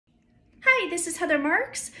this is Heather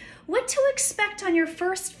Marks. What to expect on your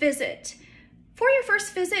first visit? For your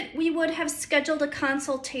first visit, we would have scheduled a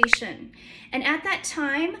consultation. And at that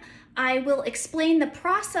time, I will explain the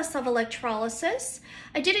process of electrolysis.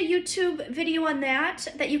 I did a YouTube video on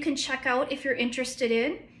that you can check out if you're interested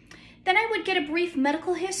in. Then I would get a brief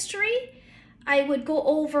medical history. I would go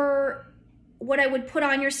over what I would put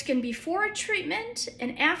on your skin before a treatment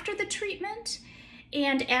and after the treatment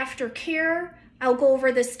and after care. I'll go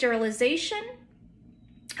over the sterilization.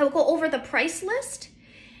 I'll go over the price list.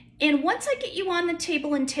 And once I get you on the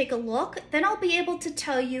table and take a look, then I'll be able to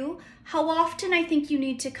tell you how often I think you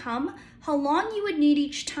need to come, how long you would need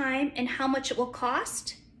each time, and how much it will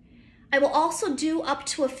cost. I will also do up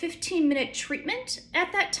to a 15-minute treatment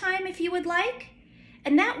at that time if you would like.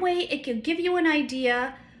 And that way it can give you an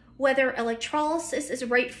idea whether electrolysis is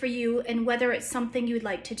right for you and whether it's something you'd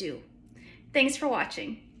like to do. Thanks for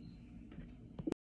watching.